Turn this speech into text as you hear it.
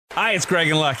Hi, it's Greg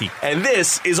and Lucky. And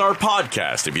this is our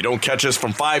podcast. If you don't catch us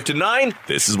from 5 to 9,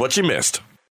 this is what you missed.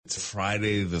 It's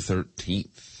Friday the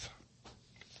 13th.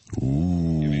 Ooh.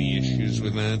 You have any issues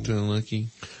with that, Lucky?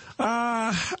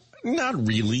 Not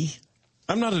really.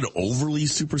 I'm not an overly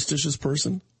superstitious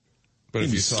person. But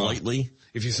if you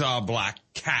saw a black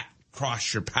cat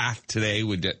cross your path today,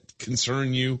 would that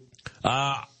concern you?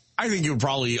 I think it would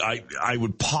probably, I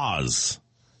would pause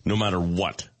no matter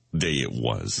what day it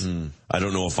was. I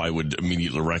don't know if I would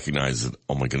immediately recognize that,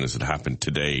 oh my goodness, it happened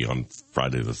today on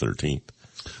Friday the 13th.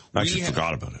 I actually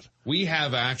forgot about it. We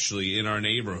have actually in our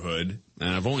neighborhood, and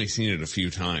I've only seen it a few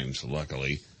times,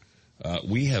 luckily,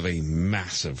 we have a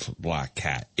massive black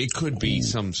cat. It could be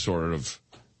some sort of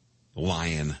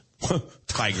lion,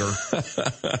 tiger,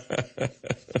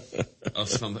 of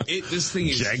something. This thing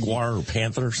is jaguar or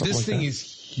panther or something. This thing is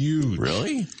huge.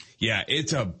 Really? Yeah,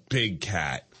 it's a big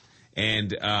cat.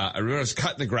 And I remember I was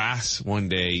cutting the grass one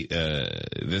day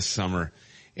this summer,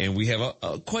 and we have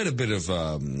quite a bit of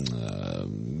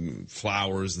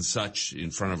flowers and such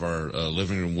in front of our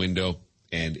living room window,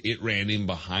 and it ran in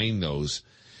behind those,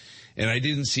 and I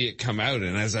didn't see it come out.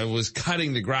 And as I was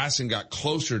cutting the grass and got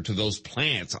closer to those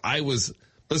plants, I was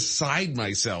beside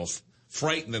myself,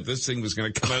 frightened that this thing was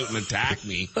going to come out and attack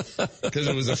me because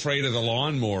it was afraid of the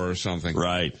lawnmower or something.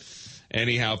 Right.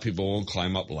 Anyhow, people will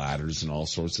climb up ladders and all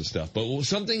sorts of stuff. But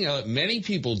something many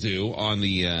people do on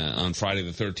Friday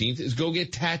the 13th is go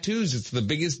get tattoos. It's the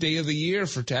biggest day of the year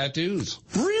for tattoos.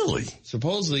 Really?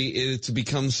 Supposedly, it's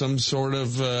become some sort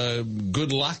of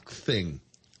good luck thing.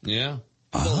 Yeah.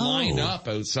 People line up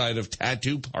outside of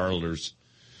tattoo parlors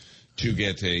to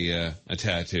get a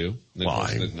tattoo. Of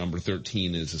course, the number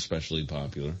 13 is especially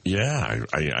popular. Yeah,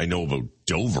 I know about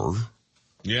Dover.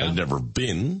 Yeah. I've never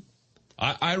been.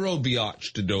 I rode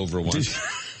biatch to Dover once.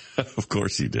 Of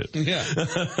course you did. Yeah.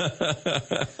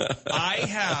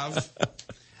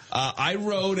 I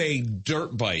rode a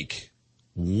dirt bike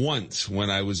once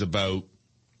when I was about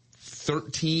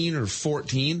 13 or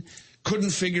 14.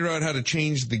 Couldn't figure out how to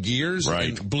change the gears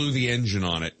and blew the engine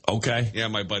on it. Okay. Yeah,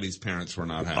 my buddy's parents were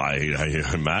not happy.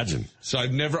 I imagine. So I've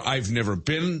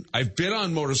been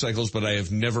on motorcycles, but I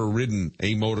have never ridden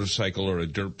a motorcycle or a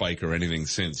dirt bike or anything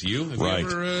since. You? Have you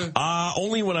ever,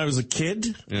 only when I was a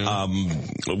kid. Yeah.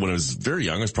 When I was very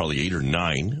young, I was probably 8 or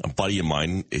 9. A buddy of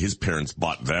mine, his parents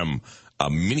bought them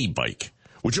a mini bike,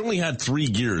 which only had 3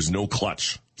 gears, no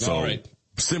clutch. So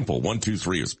simple, 1, 2,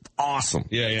 3. It was awesome.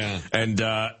 Yeah. And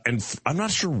I'm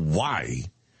not sure why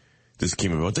this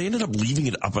came about. They ended up leaving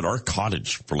it up at our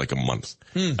cottage for like a month.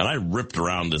 And I ripped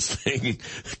around this thing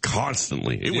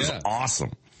constantly. It was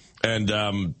awesome. And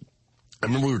I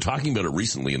remember we were talking about it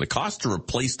recently, and the cost to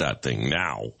replace that thing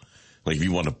now, like if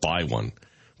you want to buy one,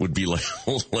 would be like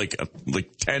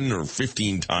 10 or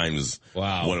 15 times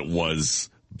what it was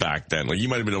back then. Like you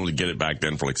might have been able to get it back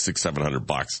then for like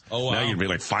 $600-700. Oh wow! Now you'd pay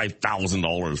like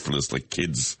 $5,000 for this like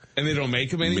kids. And they don't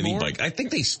make them anymore. Mini bike. I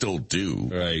think they still do.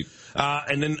 Right.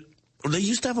 And then they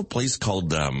used to have a place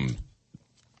called I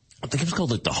think it was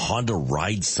called like the Honda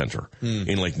Ride Center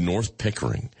in like North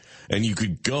Pickering. And you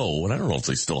could go, and I don't know if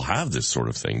they still have this sort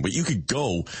of thing, but you could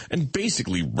go and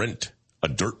basically rent a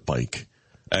dirt bike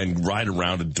and ride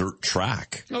around a dirt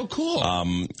track. Oh, cool.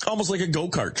 Almost like a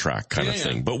go-kart track kind of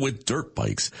thing, but with dirt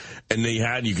bikes. And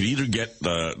you could either get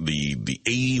the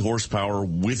 80 horsepower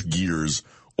with gears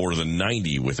or the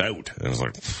 90 without. And I was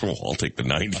like, I'll take the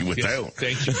 90 without.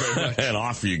 Thank you very much. And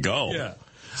off you go. Yeah.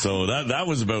 So that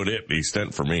was about it, the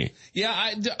extent for me.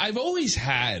 Yeah, I've always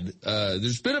had,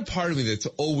 there's been a part of me that's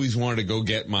always wanted to go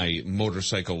get my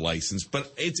motorcycle license,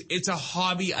 but it's a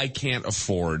hobby I can't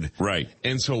afford. Right.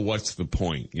 And so what's the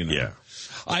point, you know? Yeah.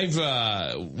 I've,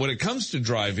 when it comes to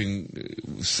driving,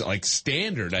 like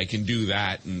standard, I can do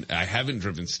that, and I haven't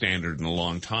driven standard in a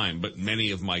long time, but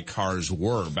many of my cars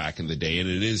were back in the day, and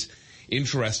it is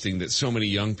interesting that so many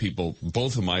young people,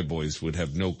 both of my boys, would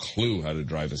have no clue how to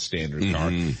drive a standard car.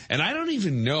 And I don't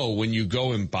even know when you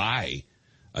go and buy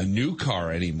a new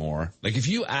car anymore. Like if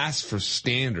you ask for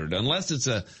standard, unless it's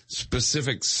a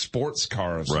specific sports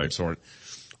car of some sort,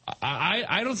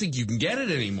 I don't think you can get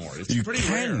it anymore. It's pretty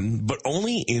rare. But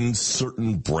only in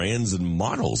certain brands and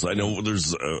models. I know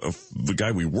there's the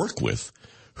guy we work with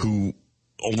who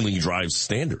only drives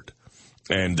standard.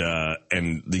 And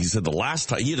he said the last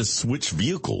time he had to switch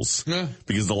vehicles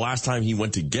because the last time he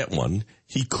went to get one,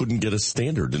 he couldn't get a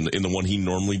standard in the one he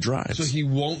normally drives. So he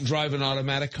won't drive an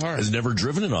automatic car. Has never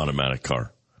driven an automatic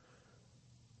car.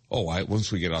 Oh,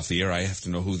 once we get off the air, I have to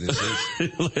know who this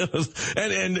is.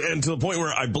 and to the point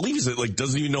where I believe he said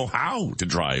doesn't even know how to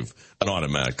drive an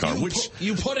automatic car.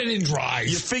 You put it in drive.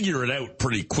 You figure it out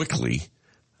pretty quickly.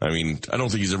 I mean, I don't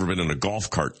think he's ever been in a golf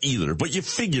cart either, but you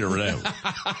figure it out.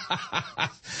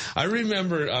 I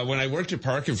remember when I worked at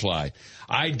Park and Fly,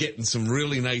 I'd get in some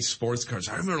really nice sports cars.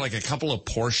 I remember like a couple of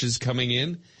Porsches coming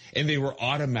in, and they were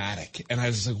automatic. And I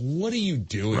was like, what are you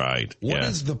doing? Right. What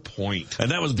is the point?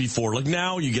 And that was before. Like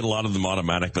now you get a lot of them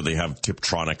automatic, but they have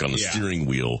Tiptronic on the steering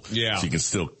wheel. Yeah. So you can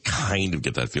still kind of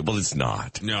get that feel, but it's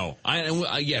not. No.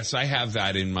 Yes, I have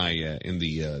that in my, in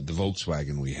the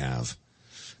Volkswagen we have.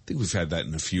 I think we've had that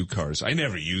in a few cars. I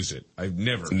never use it. I've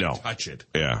never touch it.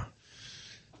 Yeah.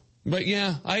 But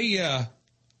yeah, I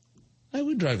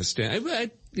would drive a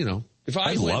Standard. If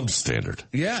I loved Standard.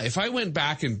 Yeah. If I went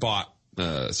back and bought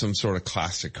some sort of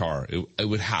classic car, it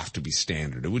would have to be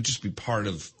Standard. It would just be part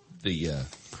of the,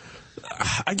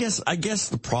 I guess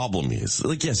the problem is,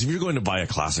 like, yes, if you're going to buy a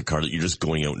classic car that you're just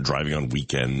going out and driving on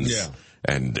weekends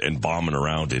and bombing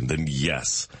around in, then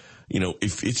yes.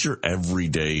 If it's your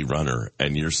everyday runner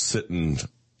and you're sitting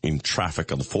in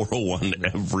traffic on the 401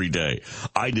 every day,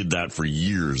 I did that for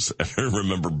years. And I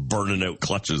remember burning out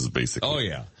clutches, basically. Oh,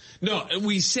 yeah. No,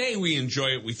 we say we enjoy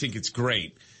it. We think it's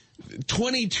great.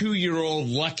 22-year-old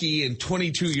Lucky and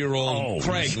 22-year-old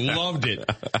Craig loved it.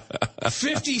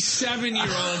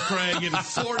 57-year-old Craig and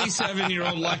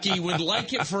 47-year-old Lucky would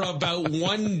like it for about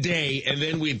one day, and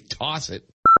then we'd toss it.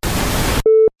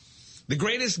 The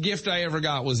greatest gift I ever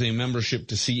got was a membership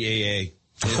to CAA.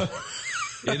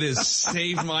 It has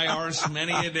saved my arse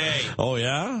many a day. Oh,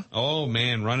 yeah? Oh,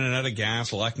 man, running out of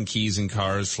gas, locking keys in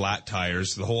cars, flat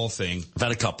tires, the whole thing. I've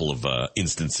had a couple of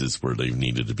instances where they've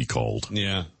needed to be called.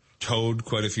 Yeah, towed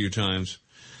quite a few times.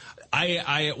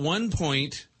 I at one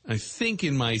point, I think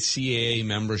in my CAA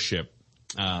membership,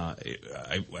 I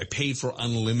paid for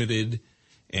unlimited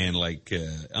and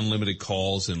unlimited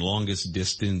calls and longest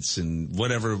distance and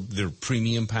whatever their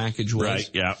premium package was. Right,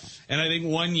 yeah. And I think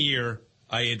one year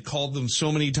I had called them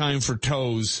so many times for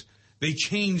tows, they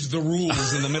changed the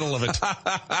rules in the middle of it.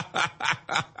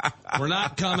 We're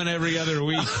not coming every other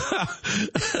week.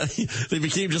 They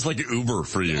became just like Uber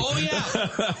for you. Oh,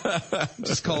 yeah.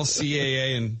 Just call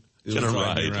CAA and get a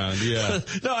ride. Around. Yeah.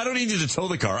 No, I don't need you to tow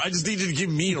the car. I just need you to give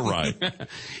me a ride.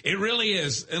 It really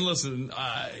is. And listen,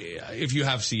 if you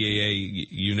have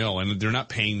CAA, and they're not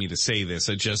paying me to say this.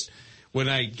 When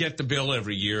I get the bill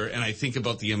every year and I think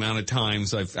about the amount of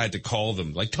times I've had to call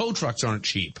them, like tow trucks aren't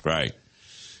cheap. Right.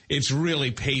 It's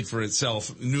really paid for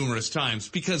itself numerous times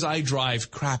because I drive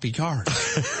crappy cars.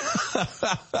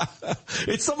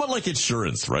 It's somewhat like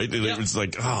insurance, right? Yeah. It's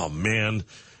like, oh man,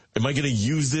 am I going to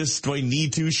use this? Do I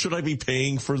need to? Should I be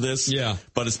paying for this? Yeah.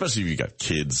 But especially if you got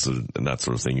kids and that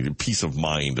sort of thing, peace of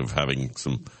mind of having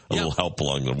a little help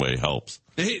along the way helps.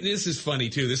 Hey, this is funny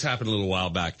too. This happened a little while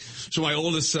back. So my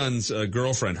oldest son's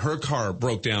girlfriend, her car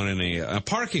broke down in a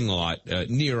parking lot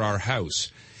near our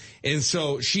house. And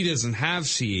so she doesn't have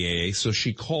CAA, so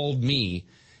she called me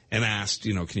and asked,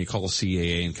 can you call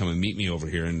CAA and come and meet me over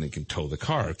here and they can tow the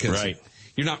car? Right.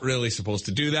 You're not really supposed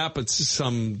to do that, but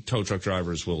some tow truck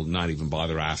drivers will not even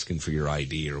bother asking for your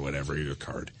ID or whatever, your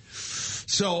card.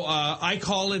 So I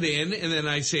call it in, and then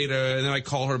I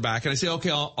call her back, and I say,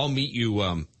 okay, I'll meet you.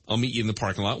 I'll meet you in the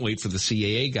parking lot and wait for the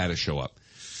CAA guy to show up.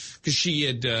 Because she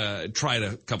had tried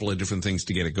a couple of different things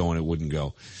to get it going, it wouldn't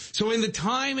go. So in the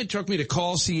time it took me to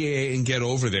call CAA and get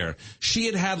over there,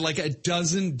 she had like a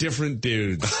dozen different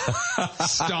dudes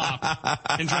stop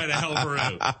and try to help her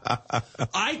out.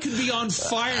 I could be on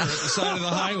fire at the side of the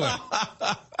highway.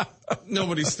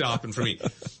 Nobody's stopping for me.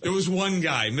 There was one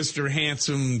guy, Mr.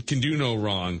 Handsome, can do no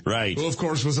wrong. Right. Who, of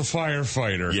course, was a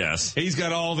firefighter. Yes. He's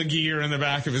got all the gear in the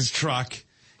back of his truck,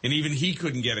 and even he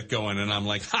couldn't get it going, and I'm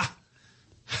like, ha!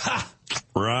 Ha!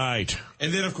 Right.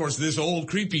 And then, of course, this old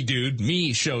creepy dude,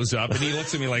 me, shows up, and he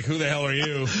looks at me like, who the hell are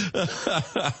you?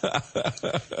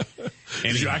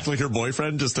 Did you act like her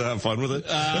boyfriend just to have fun with it?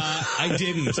 I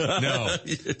didn't, no.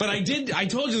 But I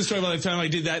told you the story about the time I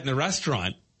did that in the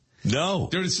restaurant. No.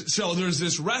 There's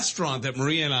this restaurant that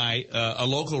Maria and I, a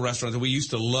local restaurant that we used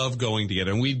to love going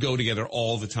together, and we'd go together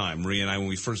all the time, Maria and I, when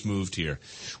we first moved here.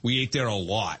 We ate there a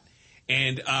lot.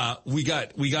 And we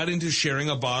got into sharing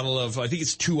a bottle of, I think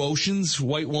it's Two Oceans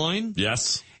white wine.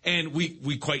 Yes. And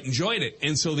we quite enjoyed it.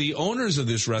 And so the owners of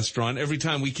this restaurant, every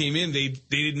time we came in, they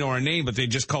didn't know our name, but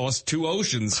they'd just call us Two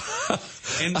Oceans.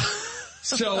 And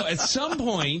so at some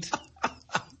point,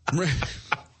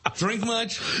 drink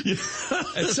much?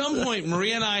 At some point,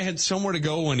 Maria and I had somewhere to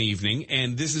go one evening,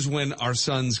 and this is when our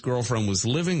son's girlfriend was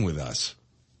living with us.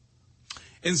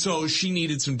 And so she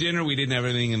needed some dinner. We didn't have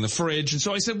anything in the fridge. And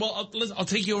so I said, well, I'll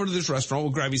take you over to this restaurant.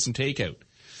 We'll grab you some takeout.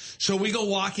 So we go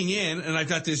walking in, and I've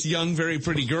got this young, very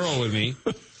pretty girl with me.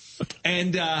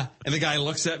 And the guy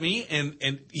looks at me,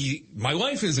 and my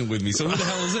wife isn't with me, so who the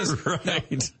hell is this?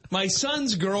 Right. Now, my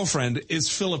son's girlfriend is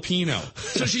Filipino,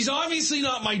 so she's obviously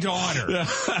not my daughter.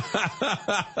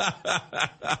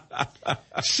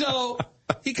 So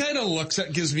he kind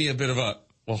of gives me a bit of a,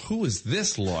 well, who is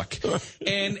this look?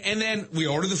 And then we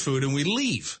order the food and we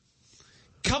leave.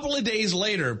 Couple of days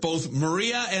later, both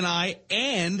Maria and I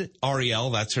and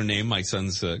Ariel, that's her name, my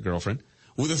son's girlfriend,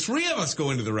 well, the three of us go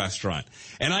into the restaurant,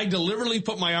 and I deliberately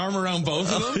put my arm around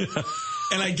both of them,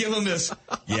 and I give them this,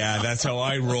 yeah, that's how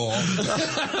I roll.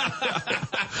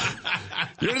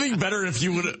 You'd anything better if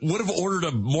you would have ordered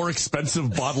a more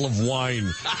expensive bottle of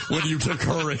wine when you took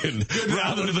her in,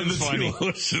 rather than the funny. 2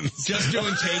 oceans. Just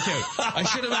doing takeout. I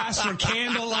should have asked for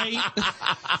candlelight.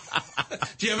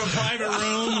 Do you have a private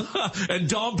room? And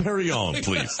Dom Perignon,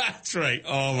 please. That's right.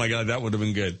 Oh, my God, that would have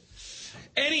been good.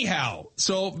 Anyhow,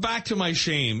 so back to my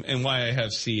shame and why I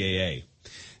have CAA.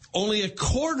 Only a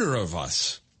quarter of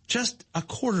us, just a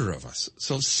quarter of us,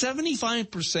 so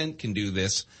 75% can do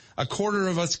this, a quarter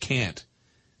of us can't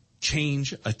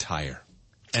change a tire.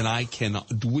 And I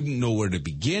wouldn't know where to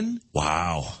begin.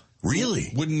 Wow.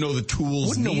 Really? Wouldn't know the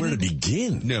tools Wouldn't know where to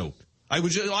begin. No. I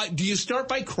would just, do you start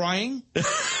by crying?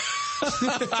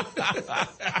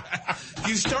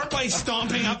 You start by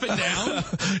stomping up and down?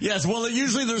 Yes, well,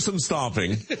 usually there's some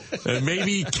stomping and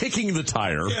maybe kicking the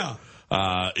tire. Yeah.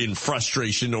 In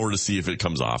frustration or to see if it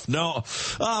comes off. No,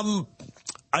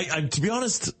 I to be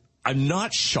honest, I'm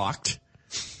not shocked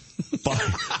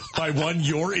by one,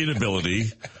 your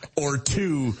inability, or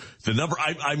two, the number.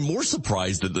 I'm more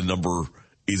surprised that the number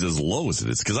is as low as it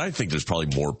is, because I think there's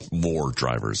probably more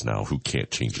drivers now who can't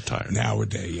change a tire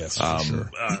nowadays. Yes, for sure.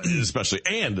 Especially,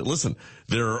 and listen,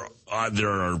 there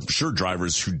are sure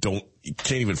drivers who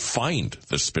can't even find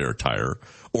the spare tire,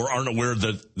 or aren't aware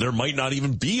that there might not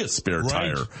even be a spare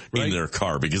tire in their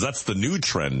car, because that's the new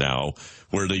trend now,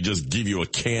 where they just give you a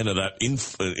can of that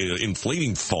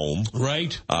inflating foam,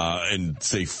 and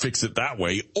say fix it that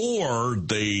way, or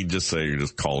they just say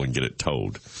just call and get it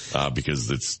towed, because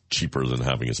it's cheaper than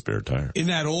having a spare tire. In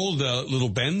that old little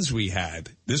Benz we had,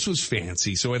 this was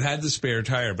fancy, so it had the spare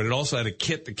tire, but it also had a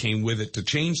kit that came with it to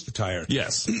change the tire.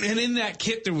 Yes, and in that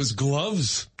kit there was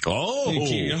gloves. Oh,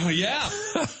 yeah.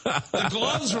 The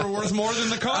gloves were worth more than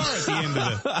the car at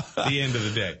the end of the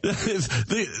day.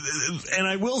 And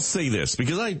I will say this,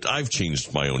 because I've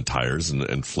changed my own tires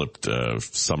and flipped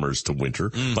summers to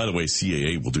winter. By the way,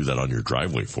 CAA will do that on your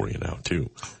driveway for you now too.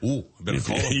 Ooh, I better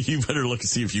call them. You better look and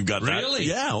see if you've got that. Really?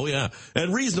 Yeah, oh yeah,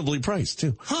 and reasonably priced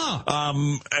too.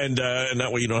 And that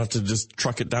way you don't have to just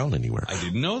truck it down anywhere. I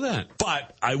didn't know that.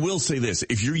 But I will say this: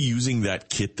 if you're using that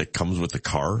kit that comes with the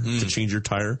car to change your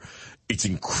tire, it's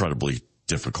incredibly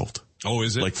difficult. Oh,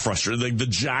 is it? Like frustrating. Like the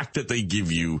jack that they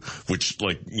give you, which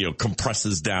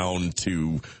compresses down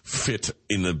to fit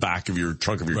in the back of your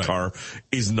trunk of your car,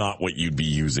 is not what you'd be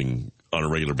using on a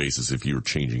regular basis if you were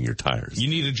changing your tires. You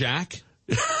need a jack?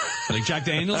 Like Jack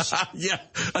Daniels? Yeah.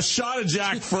 A shot of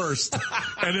Jack first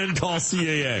and then call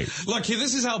CAA. Look,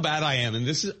 this is how bad I am. And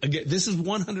this is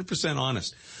 100%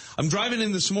 honest. I'm driving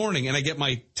in this morning and I get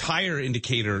my tire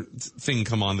indicator thing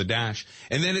come on the dash,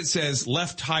 and then it says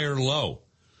left tire low.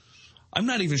 I'm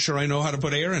not even sure I know how to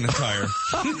put air in a tire.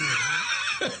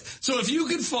 So if you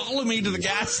could follow me to the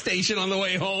gas station on the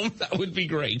way home, that would be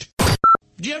great.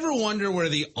 Do you ever wonder where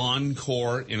the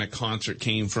encore in a concert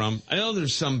came from? I know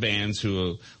there's some bands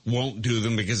who won't do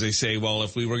them because they say, well,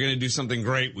 if we were going to do something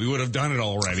great, we would have done it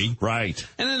already. Right.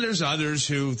 And then there's others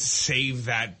who save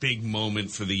that big moment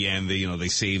for the end. They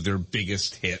save their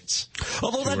biggest hits.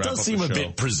 Although that does seem a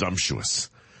bit presumptuous.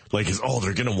 Like,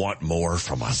 they're going to want more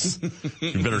from us.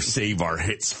 We better save our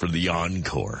hits for the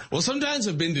encore. Well, sometimes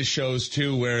I've been to shows,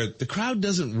 too, where the crowd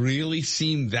doesn't really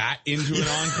seem that into an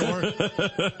encore.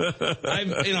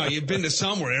 You've been to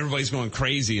some where everybody's going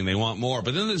crazy and they want more.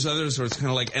 But then there's others where it's kind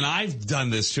of like, and I've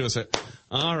done this, too. It's like,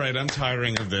 all right, I'm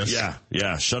tiring of this.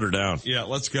 Yeah, shut her down. Yeah,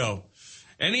 let's go.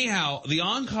 Anyhow, the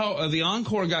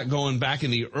encore got going back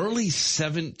in the early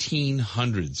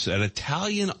 1700s at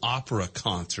Italian opera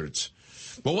concerts.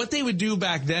 But what they would do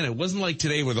back then, it wasn't like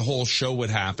today where the whole show would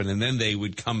happen and then they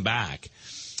would come back.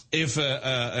 If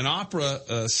an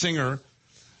opera singer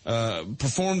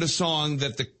performed a song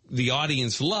that the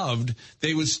audience loved,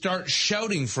 they would start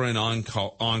shouting for an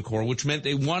encore, which meant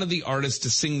they wanted the artist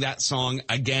to sing that song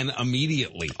again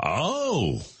immediately.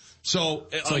 Oh. So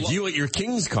it's like you at your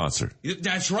King's concert.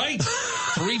 That's right.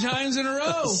 3 times in a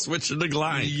row. Switching the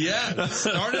glide. Yeah.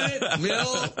 Started it,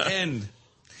 middle, end.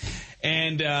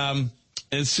 And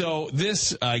And so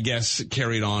this, I guess,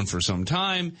 carried on for some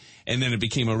time, and then it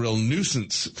became a real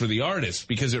nuisance for the artist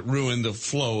because it ruined the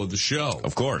flow of the show.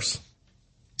 Of course.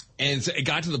 And it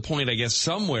got to the point, I guess,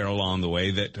 somewhere along the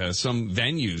way that some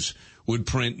venues would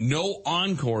print no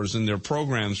encores in their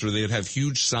programs where they'd have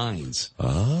huge signs.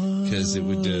 Because it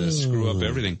would screw up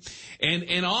everything.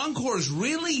 And encores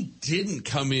really didn't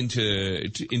come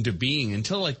into being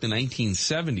until like the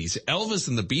 1970s. Elvis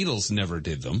and the Beatles never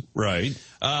did them. Right.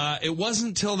 It wasn't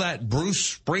until that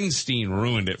Bruce Springsteen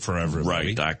ruined it for everybody.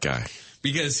 Right, that guy.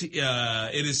 Because it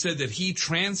is said that he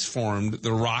transformed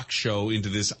the rock show into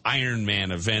this Iron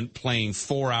Man event, playing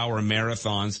 4-hour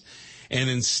marathons, and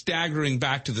then staggering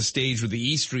back to the stage with the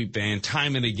E Street Band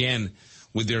time and again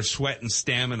with their sweat and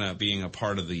stamina being a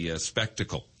part of the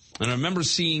spectacle. And I remember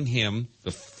seeing him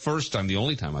the first time, the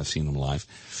only time I've seen him live,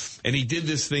 and he did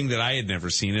this thing that I had never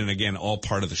seen, and again, all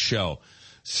part of the show.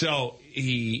 So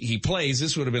he plays,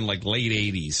 this would have been like late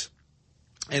 80s,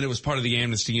 and it was part of the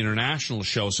Amnesty International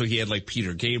show, so he had like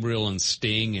Peter Gabriel and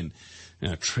Sting and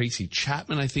Tracy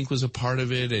Chapman, I think, was a part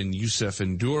of it, and Yusuf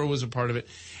N'Dour was a part of it.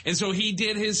 And so he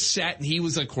did his set, and he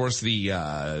was, of course, the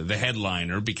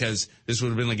headliner, because this would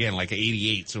have been, again, like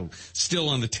 88, so still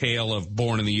on the tail of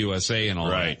Born in the USA and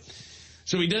all that.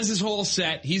 So he does his whole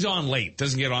set. He's on late.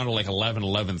 Doesn't get on till like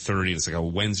 11:30. It's like a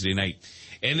Wednesday night.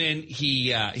 And then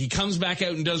he comes back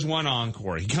out and does one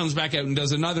encore. He comes back out and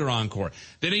does another encore.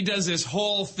 Then he does this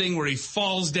whole thing where he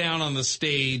falls down on the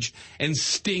stage, and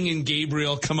Sting and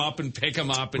Gabriel come up and pick him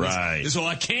up. And this whole,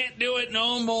 I can't do it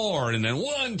no more. And then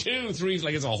 1, 2, 3,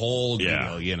 like it's a whole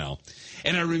deal, you know.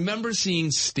 And I remember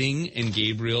seeing Sting and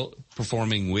Gabriel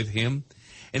performing with him.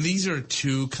 And these are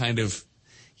two kind of,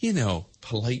 you know,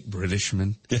 polite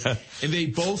Britishmen. Yeah. And they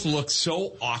both look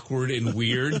so awkward and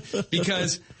weird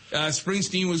because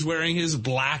Springsteen was wearing his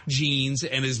black jeans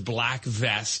and his black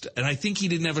vest, and I think he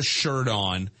didn't have a shirt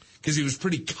on because he was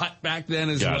pretty cut back then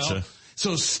as well.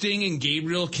 So Sting and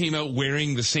Gabriel came out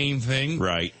wearing the same thing.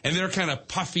 Right. And they're kind of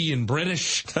puffy and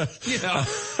British, you know,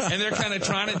 and they're kind of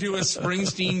trying to do a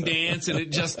Springsteen dance, and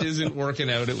it just isn't working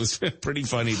out. It was pretty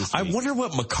funny to see. I wonder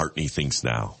what McCartney thinks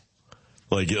now.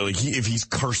 Like if he's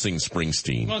cursing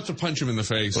Springsteen. He wants to punch him in the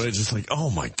face. But it's just like, oh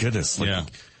my goodness. Like,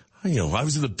 you know, I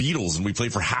was in the Beatles and we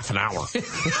played for half an hour.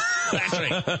 That's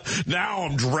right. Now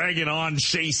I'm dragging on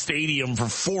Shea Stadium for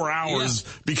 4 hours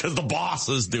because the boss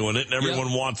is doing it and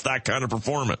everyone wants that kind of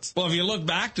performance. Well, if you look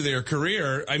back to their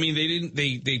career, I mean,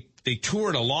 they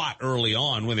toured a lot early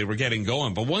on when they were getting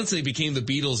going, but once they became the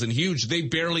Beatles and huge, they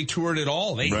barely toured at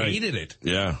all. They hated it.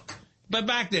 Yeah. But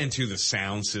back then too, the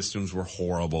sound systems were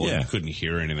horrible and you couldn't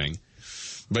hear anything.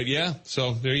 But yeah,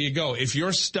 so there you go. If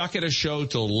you're stuck at a show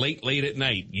till late at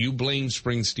night, you blame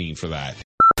Springsteen for that.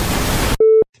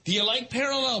 Do you like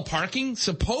parallel parking?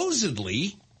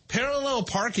 Supposedly, parallel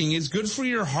parking is good for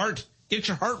your heart. Get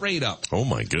your heart rate up. Oh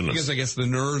my goodness. Because I guess the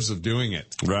nerves of doing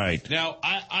it. Right. Now,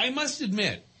 I must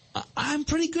admit, I'm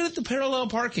pretty good at the parallel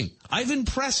parking. I've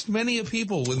impressed many of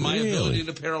people with my ability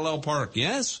to parallel park.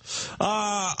 Yes?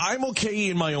 I'm okay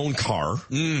in my own car.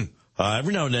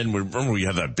 Every now and then, remember we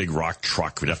had that big rock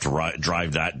truck. We'd have to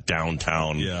drive that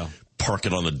downtown, park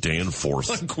it on the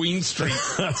Danforth. On Queen Street.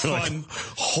 That's fun. Like,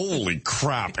 holy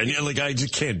crap. And like, I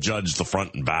just can't judge the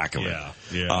front and back of it.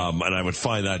 And I would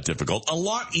find that difficult. A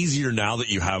lot easier now that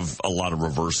you have a lot of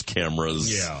reverse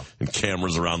cameras and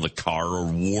cameras around the car or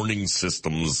warning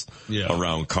systems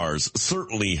around cars.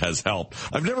 Certainly has helped.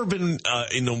 I've never been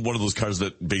in one of those cars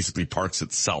that basically parks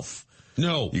itself.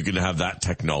 No. You can have that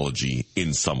technology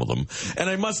in some of them. And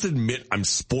I must admit, I'm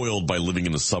spoiled by living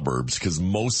in the suburbs because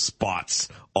most spots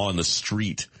on the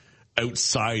street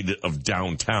outside of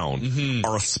downtown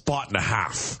are a spot and a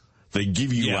half. They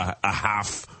give you a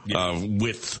half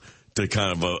width to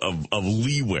kind of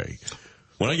leeway.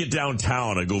 When I get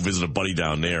downtown, I go visit a buddy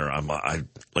down there.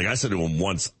 Like I said to him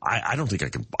once, I don't think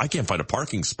I can't find a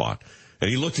parking spot. And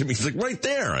he looked at me, he's like, right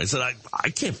there. I said, I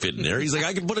can't fit in there. He's like,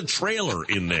 I can put a trailer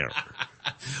in there.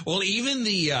 Well, even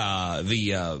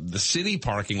the city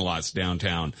parking lots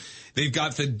downtown, they've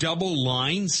got the double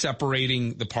line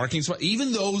separating the parking spot.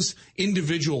 Even those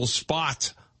individual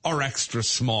spots are extra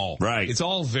small. Right. It's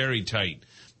all very tight.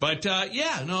 But,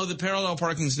 the parallel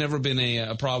parking's never been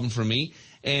a problem for me.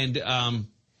 And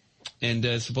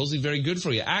supposedly very good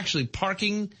for you. Actually,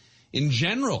 parking in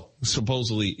general,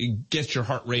 supposedly, it gets your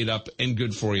heart rate up and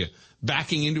good for you.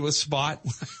 Backing into a spot,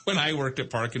 when I worked at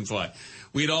Park and Fly,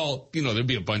 we'd all, there'd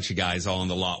be a bunch of guys all in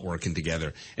the lot working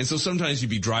together. And so sometimes you'd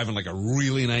be driving like a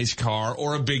really nice car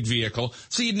or a big vehicle.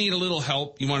 So you'd need a little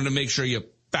help. You wanted to make sure you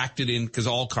backed it in because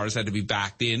all cars had to be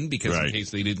backed in because in case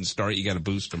they didn't start, you got to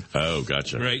boost them. Oh,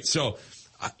 gotcha. Right. So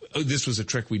This was a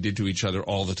trick we did to each other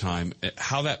all the time.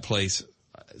 How that place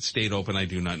stayed open, I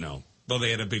do not know. Though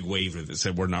they had a big waiver that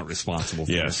said we're not responsible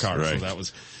for this car. Right. So that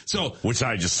was which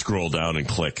I just scroll down and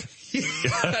click.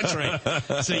 That's right.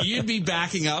 So you'd be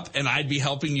backing up and I'd be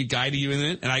helping you, guiding you in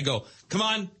it. And I go, come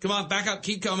on, back up,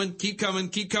 keep coming.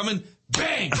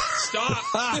 Bang! Stop!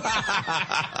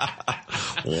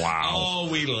 Wow. Oh,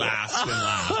 we laughed and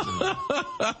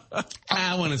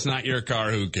laughed. When it's not your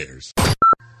car, who cares?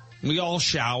 We all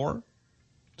shower.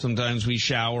 Sometimes we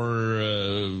shower,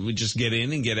 we just get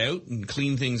in and get out and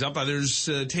clean things up. Others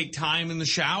take time in the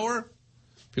shower.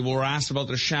 People were asked about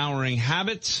their showering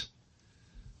habits.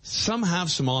 Some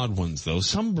have some odd ones, though.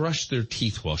 Some brush their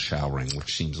teeth while showering,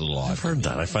 which seems a little odd. I've heard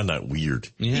that. I find that weird.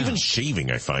 Yeah. Even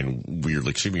shaving I find weird,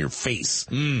 like shaving your face.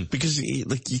 Because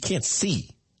you can't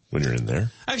see when you're in there.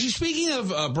 Actually, speaking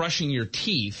of brushing your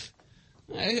teeth,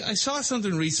 I saw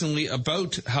something recently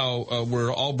about how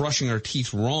we're all brushing our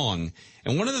teeth wrong.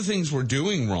 And one of the things we're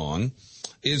doing wrong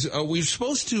is we're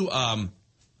supposed to,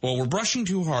 we're brushing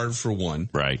too hard for one.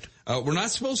 Right. We're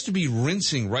not supposed to be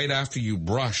rinsing right after you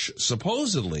brush.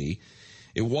 Supposedly,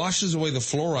 it washes away the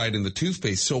fluoride in the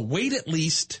toothpaste. So wait at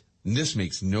least, and this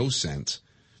makes no sense,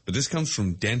 but this comes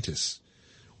from dentists.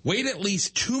 Wait at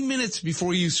least 2 minutes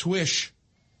before you swish.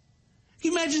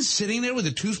 Can you imagine sitting there with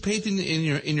a toothpaste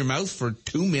in your mouth for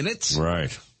 2 minutes?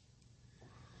 Right.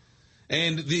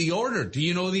 And the order, do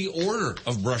you know the order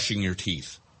of brushing your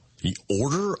teeth? The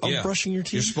order of brushing your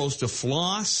teeth? You're supposed to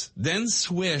floss, then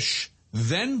swish,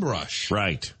 then brush.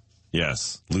 Right.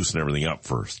 Yes. Loosen everything up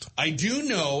first. I do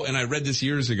know, and I read this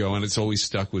years ago, and it's always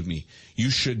stuck with me,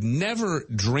 you should never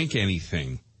drink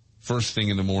anything first thing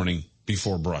in the morning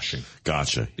before brushing.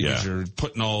 Gotcha. Because you're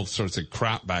putting all sorts of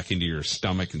crap back into your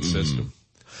stomach and system.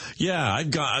 Yeah,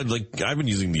 I've been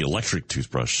using the electric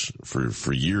toothbrush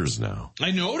for years now.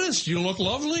 I noticed. You look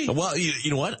lovely. Well,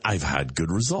 you know what? I've had good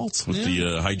results with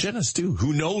the hygienist too,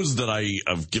 who knows that I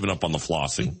have given up on the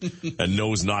flossing and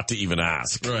knows not to even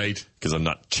ask. Right. Because I'm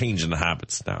not changing the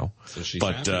habits now. So she's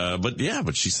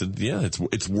but she said,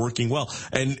 it's working well.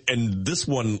 And this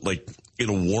one, like,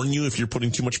 it'll warn you if you're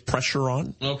putting too much pressure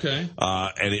on. Okay.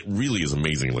 And it really is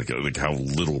amazing, like how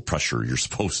little pressure you're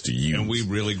supposed to use. And we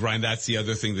really grind. That's the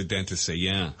other thing the dentists say,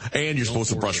 And you're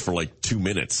supposed to brush for like 2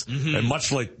 minutes. Mm-hmm. And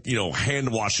much like,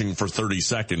 hand washing for 30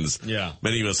 seconds. Yeah.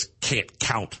 Many of us can't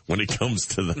count when it comes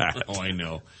to that. Oh, I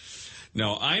know.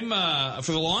 No, I'm,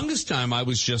 for the longest time, I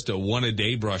was just a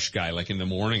one-a-day brush guy, like in the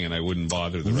morning, and I wouldn't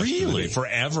bother the rest of the day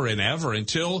forever and ever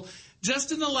until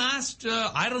just in the last,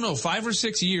 5 or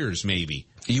 6 years, maybe.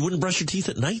 You wouldn't brush your teeth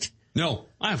at night? No,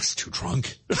 I was too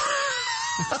drunk.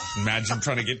 Imagine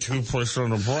trying to get toothpaste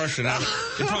on a brush, and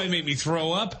it'd probably make me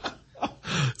throw up.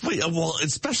 Wait, well,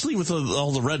 especially with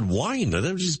all the red wine.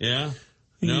 Yeah.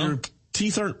 Your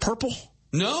teeth aren't purple?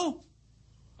 No.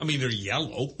 I mean, they're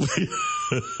yellow.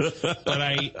 But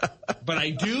I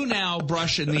do now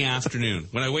brush in the afternoon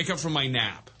when I wake up from my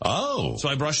nap. Oh. So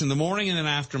I brush in the morning and then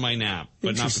after my nap,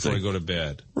 but not before I go to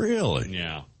bed. Really?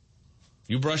 Yeah.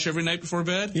 You brush every night before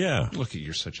bed? Yeah. Look,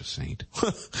 you're such a saint.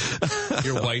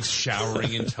 Your wife's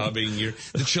showering and tubbing.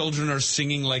 The children are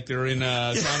singing like they're in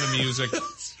Sound of Music.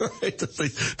 That's right.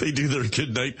 They do their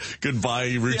good night,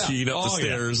 goodbye routine up the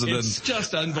stairs. And it's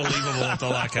just unbelievable at the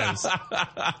Luck House.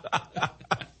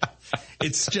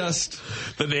 It's just...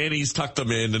 The nannies tuck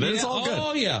them in and it's all good.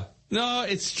 Oh, yeah. No,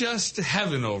 it's just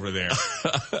heaven over there.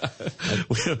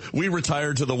 We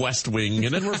retire to the West Wing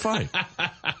and then we're fine.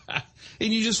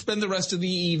 And you just spend the rest of the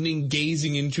evening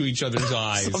gazing into each other's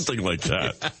eyes. Something like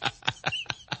that.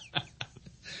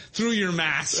 Through your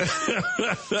mask.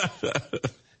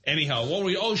 Anyhow, what were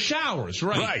we? Oh, showers,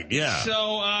 right. Right, yeah.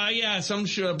 So, some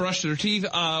brush their teeth.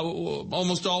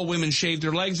 Almost all women shave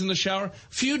their legs in the shower.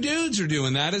 Few dudes are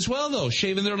doing that as well, though,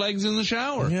 shaving their legs in the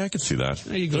shower. Yeah, I can see that.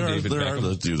 There you go, David Beckham. There are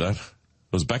that do that.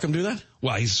 Does Beckham do that?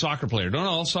 Well, he's a soccer player. Don't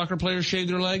all soccer players shave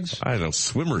their legs? I don't know.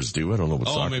 Swimmers do. I don't know what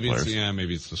soccer players.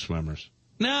 Maybe it's the swimmers.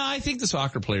 No, I think the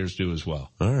soccer players do as well.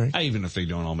 All right. Even if they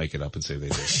don't, I'll make it up and say they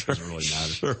do. It doesn't really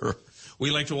matter. Sure. We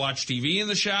like to watch TV in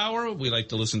the shower. We like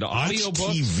to listen to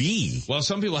audiobooks. TV? Well,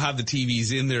 some people have the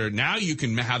TVs in there. Now you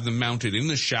can have them mounted in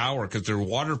the shower because they're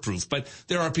waterproof. But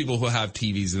there are people who have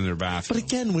TVs in their bathroom. But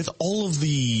again, with all of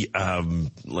the,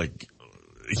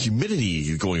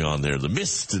 humidity going on there, the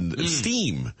mist and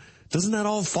steam, doesn't that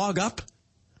all fog up?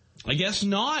 I guess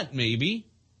not, maybe.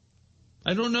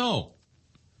 I don't know.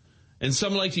 And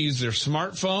some like to use their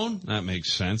smartphone. That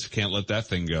makes sense. Can't let that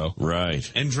thing go. Right.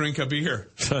 And drink a beer,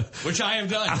 which I have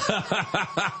done.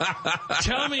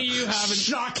 Tell me you haven't.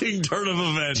 Shocking turn of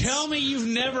events. Tell me you've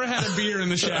never had a beer in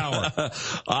the shower.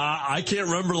 I can't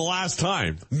remember the last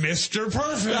time. Mr.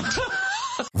 Perfect.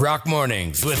 Rock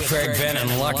Mornings with Craig Venn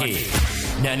and Lucky.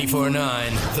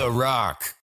 94.9 The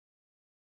Rock.